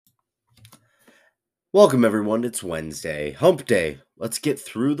Welcome, everyone. It's Wednesday, hump day. Let's get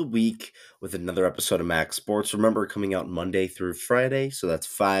through the week with another episode of Max Sports. Remember, coming out Monday through Friday, so that's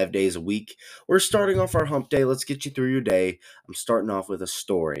 5 days a week. We're starting off our hump day. Let's get you through your day. I'm starting off with a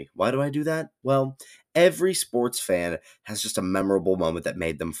story. Why do I do that? Well, every sports fan has just a memorable moment that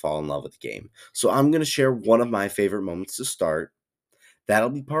made them fall in love with the game. So I'm going to share one of my favorite moments to start.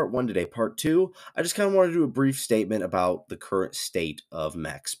 That'll be part one today. Part two, I just kind of want to do a brief statement about the current state of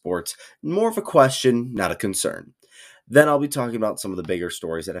Max Sports. More of a question, not a concern. Then I'll be talking about some of the bigger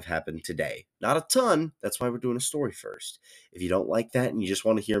stories that have happened today. Not a ton. That's why we're doing a story first. If you don't like that and you just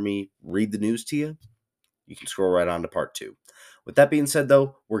want to hear me read the news to you, you can scroll right on to part two. With that being said,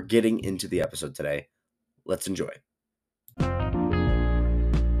 though, we're getting into the episode today. Let's enjoy.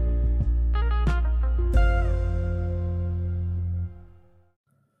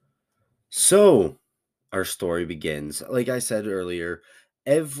 So, our story begins. Like I said earlier,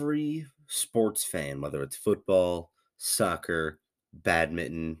 every sports fan, whether it's football, soccer,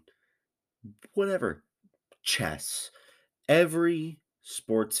 badminton, whatever, chess, every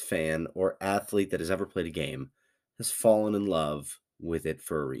sports fan or athlete that has ever played a game has fallen in love with it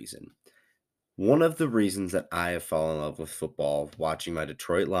for a reason. One of the reasons that I have fallen in love with football, watching my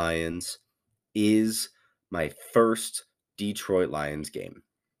Detroit Lions, is my first Detroit Lions game.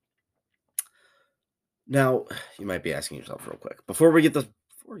 Now, you might be asking yourself real quick before we get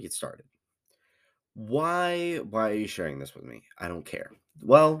started, why are you sharing this with me? I don't care.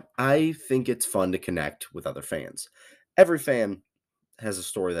 Well, I think it's fun to connect with other fans. Every fan has a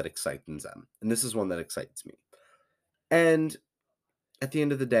story that excites them, and this is one that excites me. And at the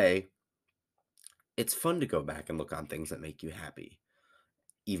end of the day, it's fun to go back and look on things that make you happy.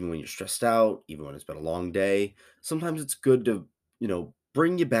 Even when you're stressed out, even when it's been a long day, sometimes it's good to,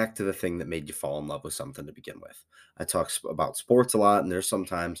 bring you back to the thing that made you fall in love with something to begin with. I talk about sports a lot, and there's some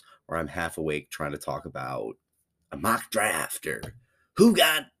times where I'm half awake trying to talk about a mock draft or who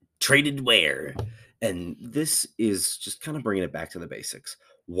got traded where. And this is just kind of bringing it back to the basics.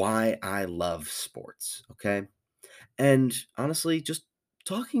 Why I love sports, okay? And honestly, just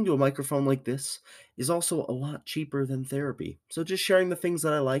talking to a microphone like this is also a lot cheaper than therapy. So just sharing the things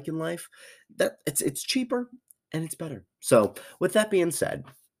that I like in life, that it's cheaper and it's better. So, with that being said,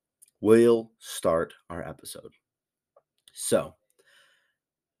 we'll start our episode. So,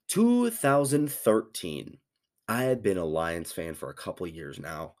 2013. I had been a Lions fan for a couple of years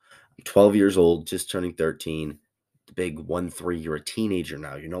now. I'm 12 years old, just turning 13. The big 1-3, you're a teenager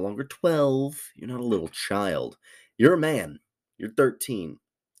now. You're no longer 12. You're not a little child. You're a man. You're 13.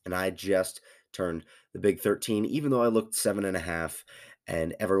 And I just turned the big 13, even though I looked 7.5.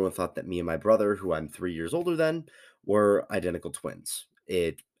 And everyone thought that me and my brother, who I'm 3 years older than, were identical twins.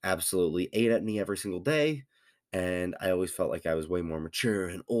 It absolutely ate at me every single day. And I always felt like I was way more mature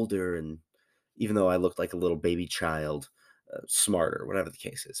and older, and even though I looked like a little baby child, smarter, whatever the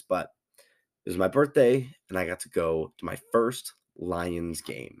case is. But it was my birthday, and I got to go to my first Lions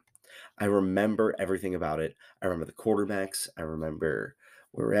game. I remember everything about it. I remember the quarterbacks. I remember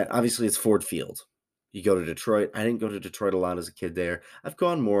where we're at. Obviously, it's Ford Field. You go to Detroit. I didn't go to Detroit a lot as a kid there. I've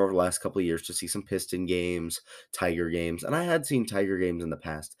gone more over the last couple of years to see some Piston games, Tiger games, and I had seen Tiger games in the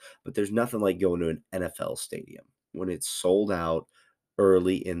past, but there's nothing like going to an NFL stadium when it's sold out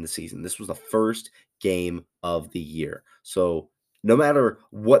early in the season. This was the first game of the year. So, no matter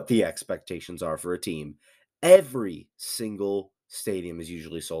what the expectations are for a team, every single stadium is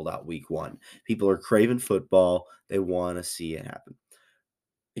usually sold out week one. People are craving football. They want to see it happen.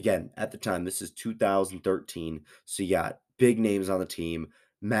 Again, at the time, this is 2013. So you got big names on the team.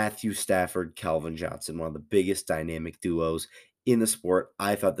 Matthew Stafford, Calvin Johnson, one of the biggest dynamic duos in the sport.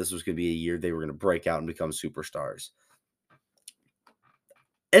 I thought this was going to be a year they were going to break out and become superstars.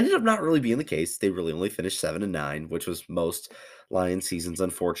 Ended up not really being the case. They really only finished 7-9, which was most Lions seasons,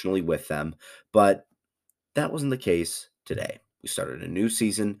 unfortunately, with them. But that wasn't the case today. We started a new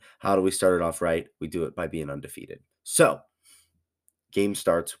season. How do we start it off right? We do it by being undefeated. So, game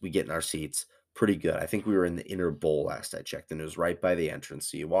starts. We get in our seats. Pretty good. I think we were in the inner bowl last I checked, and it was right by the entrance.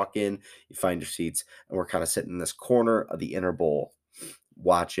 So you walk in, you find your seats, and we're kind of sitting in this corner of the inner bowl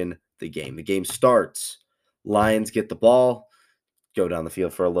watching the game. The game starts. Lions get the ball, go down the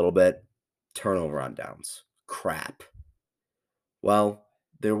field for a little bit, turnover on downs. Crap. Well,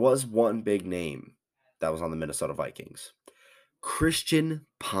 there was one big name that was on the Minnesota Vikings. Christian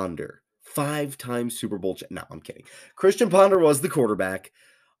Ponder, five-time Super Bowl No, I'm kidding. Christian Ponder was the quarterback.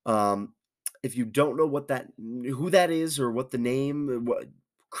 Um, if you don't know who that is or what the name,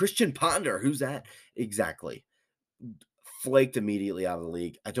 Christian Ponder, who's that? Exactly. Flaked immediately out of the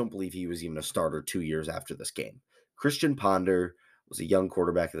league. I don't believe he was even a starter 2 years after this game. Christian Ponder was a young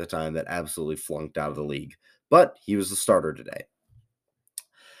quarterback at the time that absolutely flunked out of the league, but he was the starter today.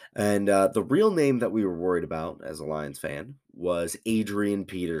 And the real name that we were worried about as a Lions fan was Adrian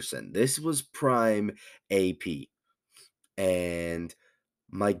Peterson. This was prime AP. And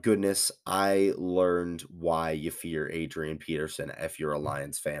my goodness, I learned why you fear Adrian Peterson if you're a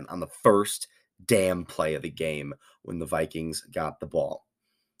Lions fan on the first damn play of the game when the Vikings got the ball.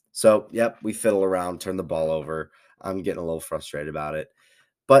 So, yep, we fiddle around, turn the ball over. I'm getting a little frustrated about it,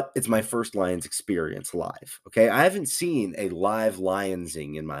 but it's my first Lions experience live. Okay. I haven't seen a live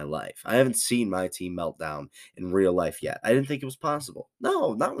Lionsing in my life. I haven't seen my team melt down in real life yet. I didn't think it was possible.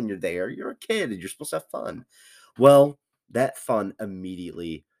 No, not when you're there. You're a kid and you're supposed to have fun. Well, that fun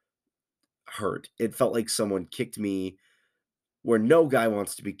immediately hurt. It felt like someone kicked me where no guy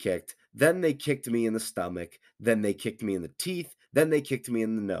wants to be kicked. Then they kicked me in the stomach. Then they kicked me in the teeth. Then they kicked me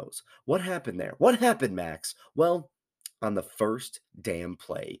in the nose. What happened there? What happened, Max? Well, on the first damn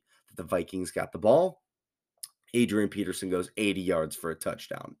play that the Vikings got the ball, Adrian Peterson goes 80 yards for a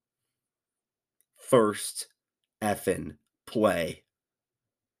touchdown. First effing play.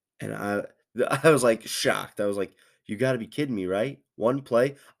 And I was like shocked. I was like, you got to be kidding me, right? One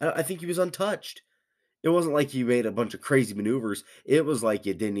play. I think he was untouched. It wasn't like you made a bunch of crazy maneuvers. It was like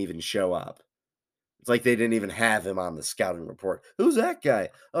you didn't even show up. It's like they didn't even have him on the scouting report. Who's that guy?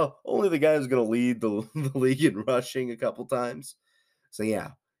 Oh, only the guy who's going to lead the league in rushing a couple times. So,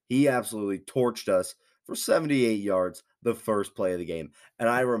 yeah, he absolutely torched us for 78 yards the first play of the game. And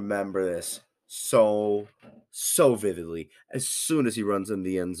I remember this so vividly. As soon as he runs in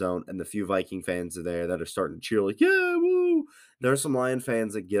the end zone and the few Viking fans are there that are starting to cheer, like, yeah, woo. There are some Lion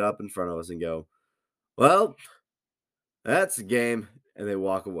fans that get up in front of us and go, well, that's the game, and they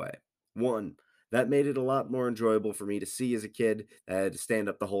walk away. One, that made it a lot more enjoyable for me to see as a kid. I had to stand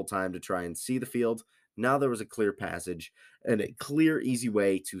up the whole time to try and see the field. Now there was a clear passage and a clear, easy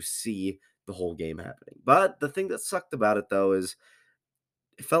way to see the whole game happening. But the thing that sucked about it though is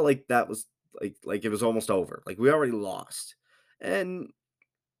it felt like that was like it was almost over. Like we already lost. And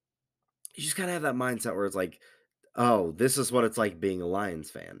you just kind of have that mindset where it's like, oh, this is what it's like being a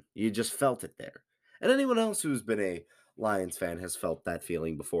Lions fan. You just felt it there. And anyone else who's been a Lions fan has felt that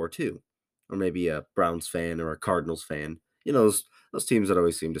feeling before too. Or maybe a Browns fan or a Cardinals fan. You know, those teams that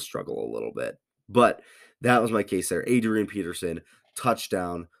always seem to struggle a little bit. But that was my case there. Adrian Peterson,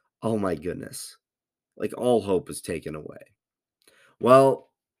 touchdown. Oh my goodness. Like all hope is taken away. Well,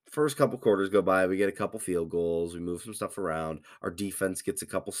 first couple quarters go by, we get a couple field goals, we move some stuff around. Our defense gets a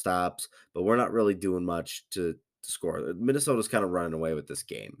couple stops, but we're not really doing much to score. Minnesota's kind of running away with this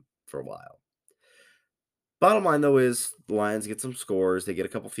game for a while. Bottom line though is the Lions get some scores, they get a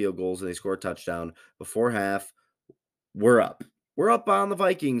couple field goals and they score a touchdown. Before half, we're up. We're up on the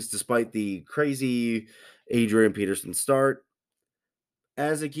Vikings despite the crazy Adrian Peterson start.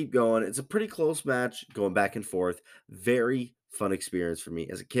 As they keep going, it's a pretty close match going back and forth. Very fun experience for me.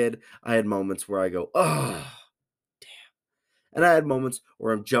 As a kid, I had moments where I go, oh, and I had moments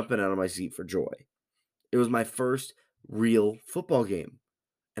where I'm jumping out of my seat for joy. It was my first real football game.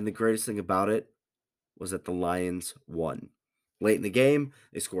 And the greatest thing about it was that the Lions won. Late in the game,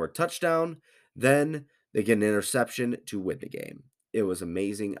 they score a touchdown. Then they get an interception to win the game. It was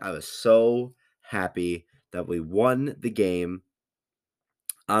amazing. I was so happy that we won the game.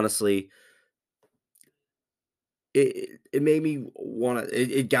 Honestly, it made me wanna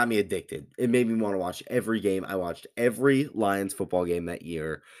it got me addicted. It made me wanna watch every game. I watched every Lions football game that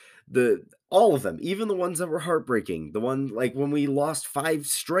year. The all of them, even the ones that were heartbreaking. The one like when we lost 5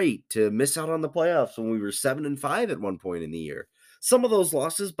 straight to miss out on the playoffs when we were 7-5 at one point in the year. Some of those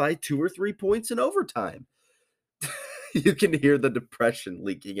losses by 2 or 3 points in overtime. You can hear the depression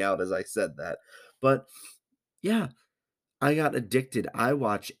leaking out as I said that. But yeah, I got addicted. I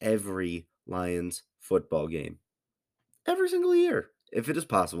watch every Lions football game. Every single year, if it is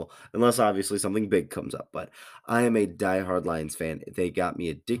possible, unless obviously something big comes up. But I am a diehard Lions fan. They got me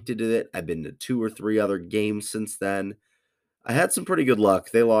addicted to it. I've been to 2 or 3 other games since then. I had some pretty good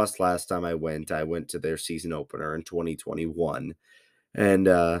luck. They lost last time I went. I went to their season opener in 2021, and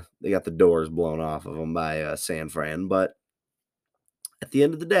they got the doors blown off of them by San Fran. But at the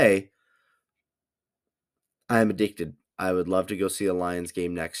end of the day, I am addicted. I would love to go see a Lions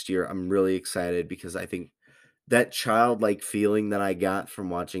game next year. I'm really excited because I think that childlike feeling that I got from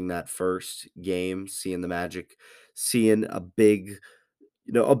watching that first game, seeing the magic, seeing a big,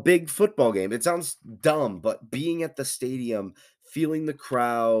 a big football game. It sounds dumb, but being at the stadium, feeling the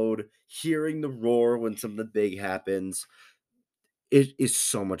crowd, hearing the roar when something big happens, it is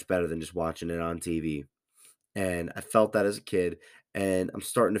so much better than just watching it on TV. And I felt that as a kid, and I'm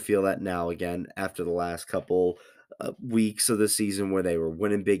starting to feel that now again after the last couple weeks of the season where they were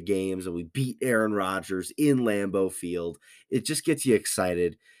winning big games and we beat Aaron Rodgers in Lambeau Field. It just gets you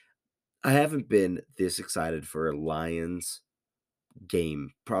excited. I haven't been this excited for a Lions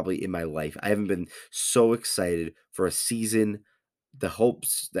game probably in my life. I haven't been so excited for a season. The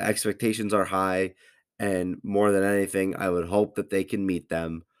hopes, the expectations are high, and more than anything, I would hope that they can meet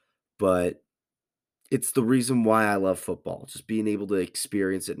them. But it's the reason why I love football, just being able to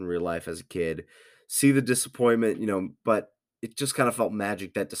experience it in real life as a kid, see the disappointment, but it just kind of felt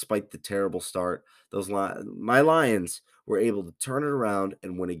magic that despite the terrible start, my Lions were able to turn it around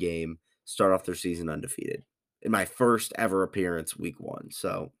and win a game, start off their season undefeated in my first ever appearance week 1.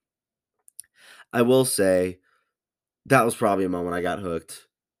 So, I will say that was probably a moment I got hooked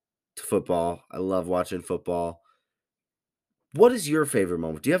to football. I love watching football. What is your favorite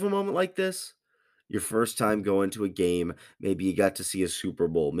moment? Do you have a moment like this? Your first time going to a game, maybe you got to see a Super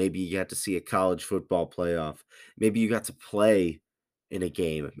Bowl, maybe you got to see a college football playoff, maybe you got to play in a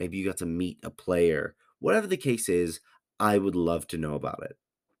game, maybe you got to meet a player. Whatever the case is, I would love to know about it.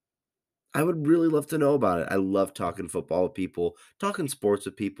 I would really love to know about it. I love talking football with people, talking sports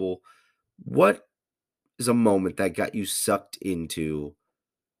with people. What is a moment that got you sucked into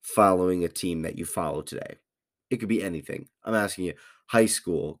following a team that you follow today? It could be anything. I'm asking you high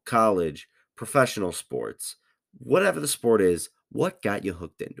school, college, professional sports, whatever the sport is, what got you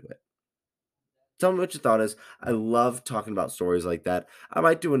hooked into it? Tell me what your thought is. I love talking about stories like that. I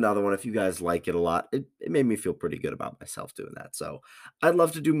might do another one if you guys like it a lot. It made me feel pretty good about myself doing that. So I'd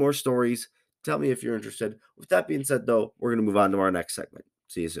love to do more stories. Tell me if you're interested. With that being said, though, we're going to move on to our next segment.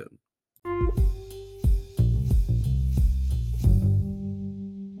 See you soon.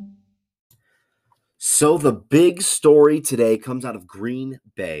 So the big story today comes out of Green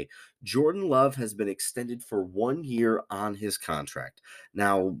Bay. Jordan Love has been extended for 1 year on his contract.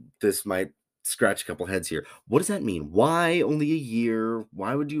 Now, this might scratch a couple heads here. What does that mean? Why only a year?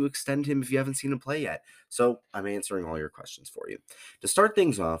 Why would you extend him if you haven't seen him play yet? So I'm answering all your questions for you. To start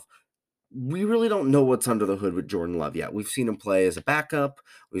things off, we really don't know what's under the hood with Jordan Love yet. We've seen him play as a backup,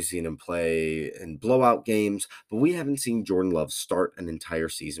 we've seen him play in blowout games, but we haven't seen Jordan Love start an entire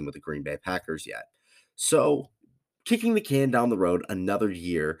season with the Green Bay Packers yet. So, kicking the can down the road another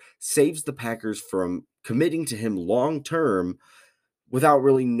year saves the Packers from committing to him long term without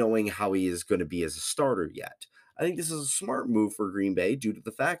really knowing how he is going to be as a starter yet. I think this is a smart move for Green Bay due to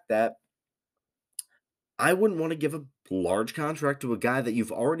the fact that I wouldn't want to give a large contract to a guy that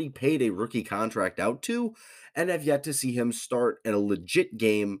you've already paid a rookie contract out to and have yet to see him start at a legit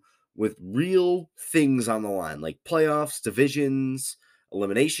game with real things on the line, like playoffs, divisions,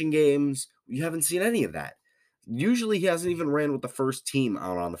 elimination games. You haven't seen any of that. Usually, he hasn't even ran with the first team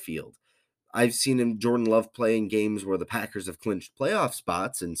out on the field. I've seen him, Jordan Love, play in games where the Packers have clinched playoff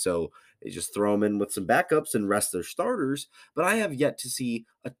spots, and so they just throw him in with some backups and rest their starters. But I have yet to see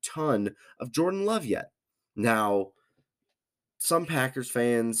a ton of Jordan Love yet. Now, some Packers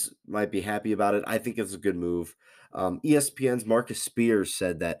fans might be happy about it. I think it's a good move. ESPN's Marcus Spears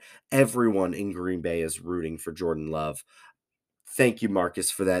said that everyone in Green Bay is rooting for Jordan Love. Thank you,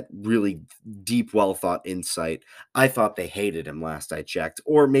 Marcus, for that really deep, well thought insight. I thought they hated him last I checked,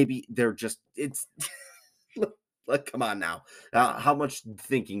 or maybe they're just, it's, like, come on now. How much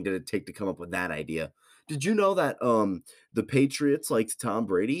thinking did it take to come up with that idea? Did you know that the Patriots liked Tom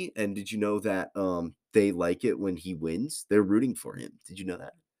Brady, and did you know that they like it when he wins? They're rooting for him. Did you know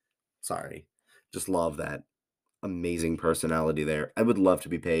that? Sorry. Just love that amazing personality there. I would love to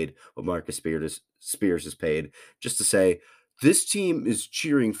be paid what Spears is paid just to say this team is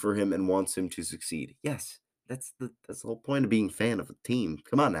cheering for him and wants him to succeed. Yes, that's the whole point of being a fan of a team.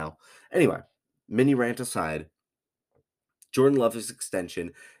 Come on now. Anyway, mini rant aside, Jordan Love's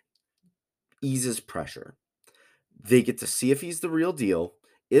extension eases pressure. They get to see if he's the real deal.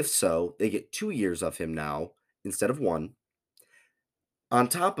 If so, they get 2 years of him now instead of one. On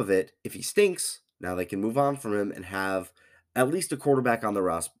top of it, if he stinks, now they can move on from him and have at least a quarterback on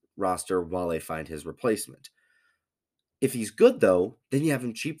the roster while they find his replacement. If he's good, though, then you have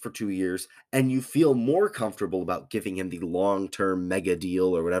him cheap for 2 years and you feel more comfortable about giving him the long term mega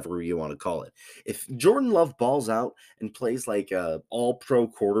deal or whatever you want to call it. If Jordan Love balls out and plays like a all pro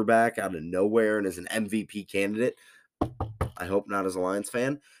quarterback out of nowhere and is an MVP candidate, I hope not as a Lions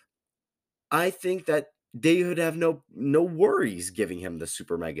fan, I think that they would have no worries giving him the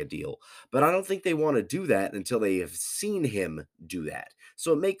super mega deal. But I don't think they want to do that until they have seen him do that.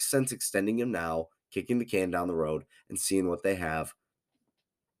 So it makes sense extending him now, kicking the can down the road, and seeing what they have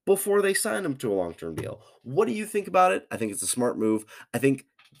before they sign him to a long-term deal. What do you think about it? I think it's a smart move. I think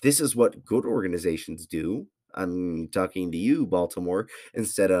this is what good organizations do. I'm talking to you, Baltimore,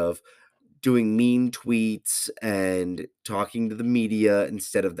 instead of doing mean tweets and talking to the media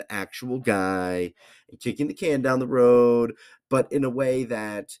instead of the actual guy and kicking the can down the road, but in a way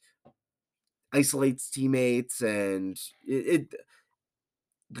that isolates teammates. And the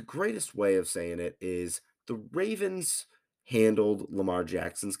greatest way of saying it is the Ravens handled Lamar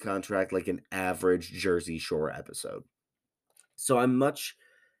Jackson's contract like an average Jersey Shore episode. So I'm much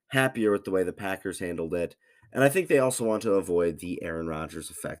happier with the way the Packers handled it. And I think they also want to avoid the Aaron Rodgers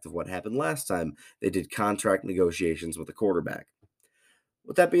effect of what happened last time they did contract negotiations with a quarterback.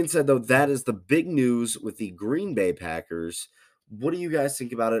 With that being said, though, that is the big news with the Green Bay Packers. What do you guys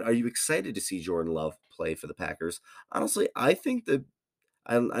think about it? Are you excited to see Jordan Love play for the Packers? Honestly, I think that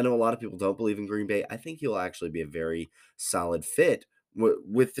I know a lot of people don't believe in Green Bay. I think he'll actually be a very solid fit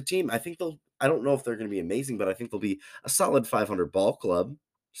with the team. I think they'll. I don't know if they're going to be amazing, but I think they'll be a solid 500 ball club.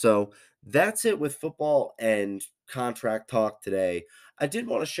 So that's it with football and contract talk today. I did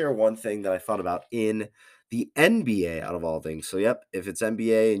want to share one thing that I thought about in the NBA out of all things. So, yep, if it's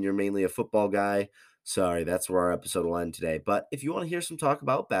NBA and you're mainly a football guy, sorry, that's where our episode will end today. But if you want to hear some talk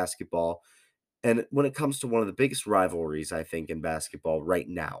about basketball, and when it comes to one of the biggest rivalries, I think, in basketball right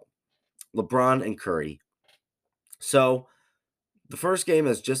now, LeBron and Curry. So the first game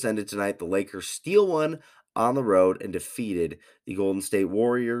has just ended tonight. The Lakers steal one on the road and defeated the Golden State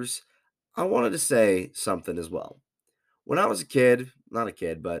Warriors. I wanted to say something as well. When I was a kid, not a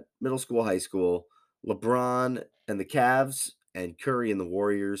kid, but middle school, high school, LeBron and the Cavs and Curry and the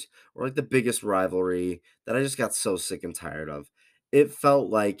Warriors were like the biggest rivalry that I just got so sick and tired of. It felt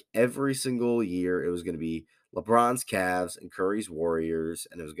like every single year it was going to be LeBron's Cavs and Curry's Warriors,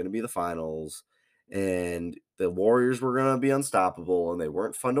 and it was going to be the finals. And the Warriors were going to be unstoppable, and they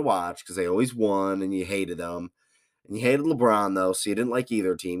weren't fun to watch because they always won, and you hated them. And you hated LeBron, though, so you didn't like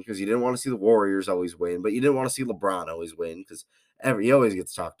either team because you didn't want to see the Warriors always win, but you didn't want to see LeBron always win because he always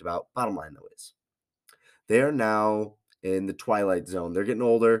gets talked about. Bottom line, though, is they are now in the twilight zone. They're getting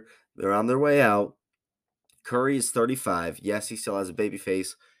older. They're on their way out. Curry is 35. Yes, he still has a baby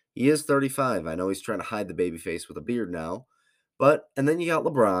face. He is 35. I know he's trying to hide the baby face with a beard now. And then you got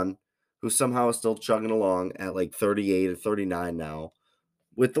LeBron, who somehow is still chugging along at like 38 or 39 now,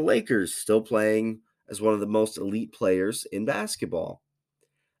 with the Lakers still playing as one of the most elite players in basketball.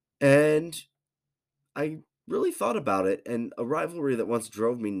 And I really thought about it, and a rivalry that once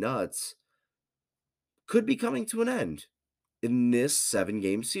drove me nuts could be coming to an end in this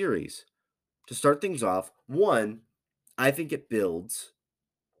 7-game series. To start things off, one, I think it builds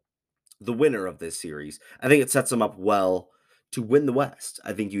the winner of this series. I think it sets them up well to win the West.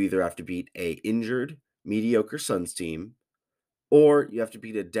 I think you either have to beat a injured, mediocre Suns team, or you have to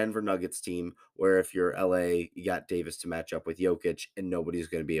beat a Denver Nuggets team where if you're LA, you got Davis to match up with Jokic and nobody's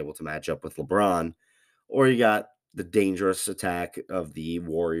going to be able to match up with LeBron. Or you got the dangerous attack of the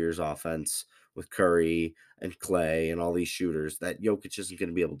Warriors offense with Curry and Clay and all these shooters that Jokic isn't going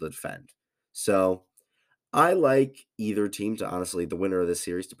to be able to defend. So I like either team to honestly, the winner of this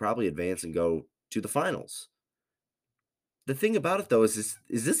series, to probably advance and go to the finals. The thing about it though is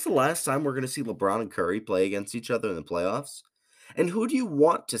this the last time we're going to see LeBron and Curry play against each other in the playoffs? And who do you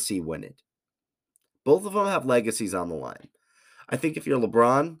want to see win it? Both of them have legacies on the line. I think if you're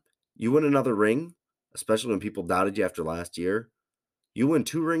LeBron, you win another ring, especially when people doubted you after last year. You win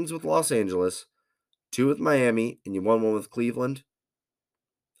 2 rings with Los Angeles, 2 with Miami, and you won one with Cleveland.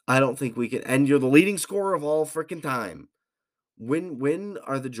 I don't think we can. And you're the leading scorer of all freaking time. When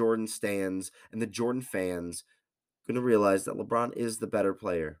are the Jordan stands and the Jordan fans going to realize that LeBron is the better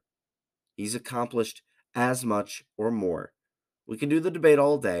player? He's accomplished as much or more. We can do the debate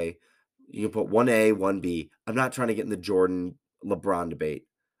all day. You can put 1A, 1B. I'm not trying to get in the Jordan LeBron debate.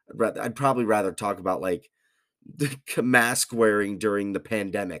 I'd probably rather talk about like the mask wearing during the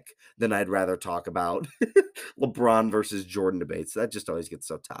pandemic than I'd rather talk about LeBron versus Jordan debates. That just always gets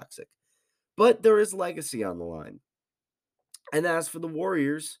so toxic. But there is legacy on the line. And as for the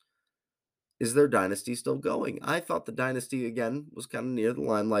Warriors, is their dynasty still going? I thought the dynasty, again, was kind of near the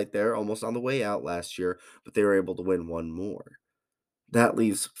limelight there, almost on the way out last year, but they were able to win one more. That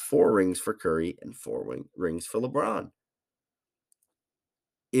leaves 4 rings for Curry and 4 rings for LeBron.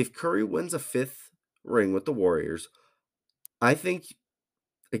 If Curry wins a 5th ring with the Warriors, I think,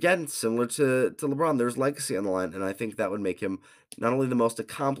 again, similar to LeBron, there's legacy on the line, and I think that would make him not only the most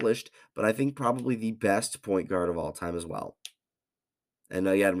accomplished, but I think probably the best point guard of all time as well. And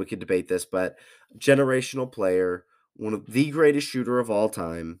again, we could debate this, but generational player, one of the greatest shooter of all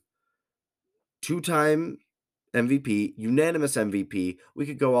time, 2-time MVP, unanimous MVP. We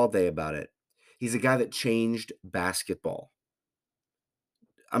could go all day about it. He's a guy that changed basketball.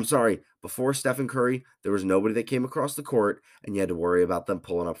 I'm sorry, before Stephen Curry, there was nobody that came across the court, and you had to worry about them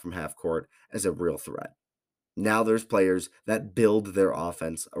pulling up from half court as a real threat. Now there's players that build their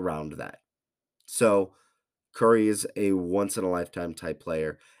offense around that. So Curry is a once in a lifetime type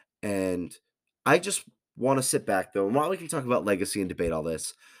player. And I just want to sit back though. And while we can talk about legacy and debate all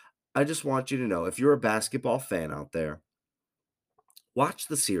this, I just want you to know if you're a basketball fan out there, watch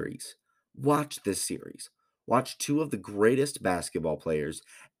the series. Watch this series. Watch two of the greatest basketball players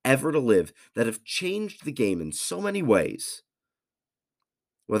ever to live that have changed the game in so many ways.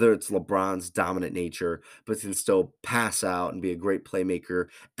 Whether it's LeBron's dominant nature, but can still pass out and be a great playmaker,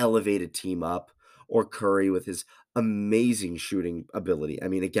 elevate a team up, or Curry with his amazing shooting ability. I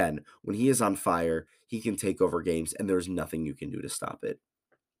mean, again, when he is on fire, he can take over games, and there's nothing you can do to stop it.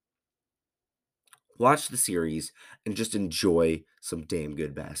 Watch the series and just enjoy some damn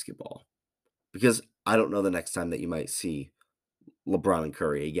good basketball. Because I don't know the next time that you might see LeBron and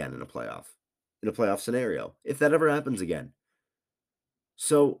Curry again in a playoff scenario, if that ever happens again.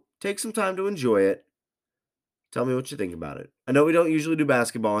 So take some time to enjoy it. Tell me what you think about it. I know we don't usually do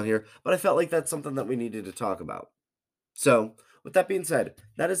basketball in here, but I felt like that's something that we needed to talk about. So, with that being said,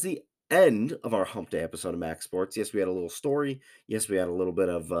 that is the end of our Hump Day episode of Max Sports. Yes, we had a little story. Yes, we had a little bit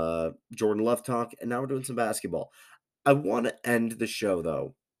of Jordan Love talk, and now we're doing some basketball. I want to end the show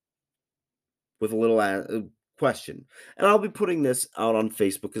though with a little question, and I'll be putting this out on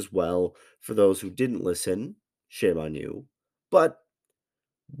Facebook as well for those who didn't listen. Shame on you, but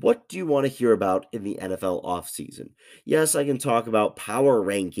what do you want to hear about in the NFL offseason? Yes, I can talk about power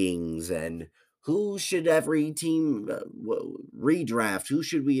rankings and who should every team redraft? Who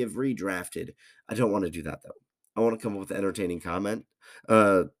should we have redrafted? I don't want to do that though. I want to come up with entertaining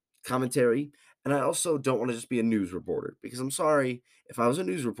uh, commentary, and I also don't want to just be a news reporter because I'm sorry, if I was a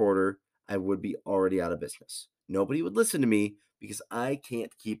news reporter, I would be already out of business. Nobody would listen to me because I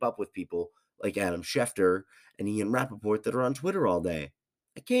can't keep up with people like Adam Schefter and Ian Rappaport that are on Twitter all day.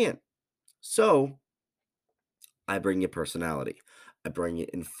 I can't. So I bring you personality. I bring you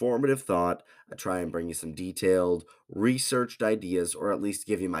informative thought. I try and bring you some detailed, researched ideas, or at least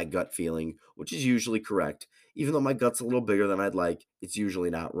give you my gut feeling, which is usually correct. Even though my gut's a little bigger than I'd like, it's usually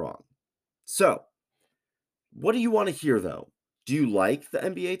not wrong. So, what do you want to hear though? Do you like the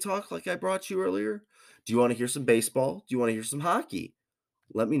NBA talk like I brought you earlier? Do you want to hear some baseball? Do you want to hear some hockey?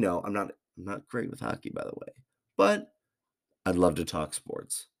 Let me know. I'm not great with hockey, by the way. But I'd love to talk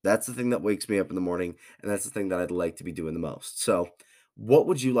sports. That's the thing that wakes me up in the morning, and that's the thing that I'd like to be doing the most. So, what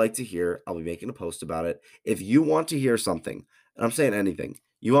would you like to hear? I'll be making a post about it. If you want to hear something, and I'm saying anything,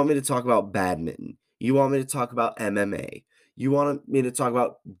 you want me to talk about badminton, you want me to talk about MMA, you want me to talk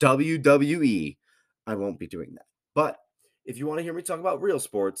about WWE, I won't be doing that. But if you want to hear me talk about real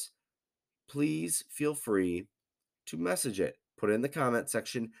sports, please feel free to message it. Put it in the comment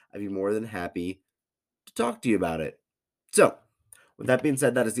section. I'd be more than happy to talk to you about it. So, with that being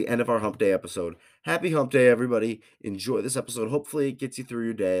said, that is the end of our Hump Day episode. Happy Hump Day, everybody. Enjoy this episode. Hopefully, it gets you through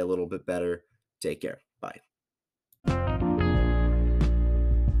your day a little bit better. Take care. Bye.